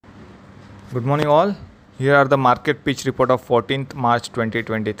Good morning all. Here are the market pitch report of 14th March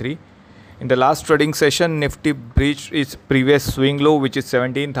 2023. In the last trading session, Nifty breached its previous swing low, which is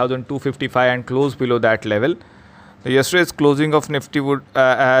 17,255, and closed below that level. Yesterday's closing of Nifty would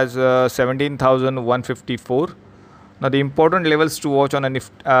as 17,154. Now the important levels to watch on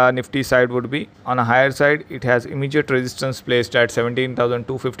a Nifty side would be, on a higher side, it has immediate resistance placed at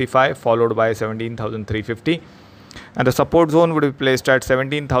 17,255 followed by 17,350. And the support zone would be placed at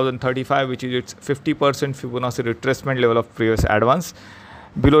 17,035, which is its 50% Fibonacci retracement level of previous advance.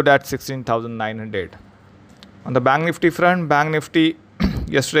 Below that, 16,900. On the Bank Nifty front, Bank Nifty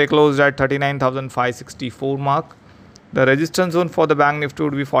yesterday closed at 39,564 mark. The resistance zone for the Bank Nifty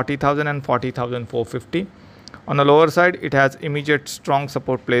would be 40,000 and 40,450. On the lower side, it has immediate strong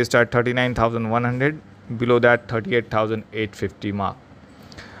support placed at 39,100. Below that, 38,850 mark.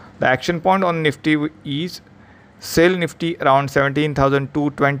 The action point on Nifty is sell Nifty around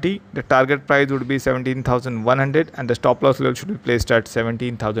 17,220. The target price would be 17,100 and the stop loss level should be placed at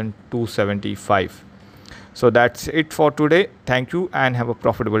 17,275. So that's it for today. Thank you and have a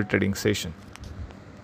profitable trading session.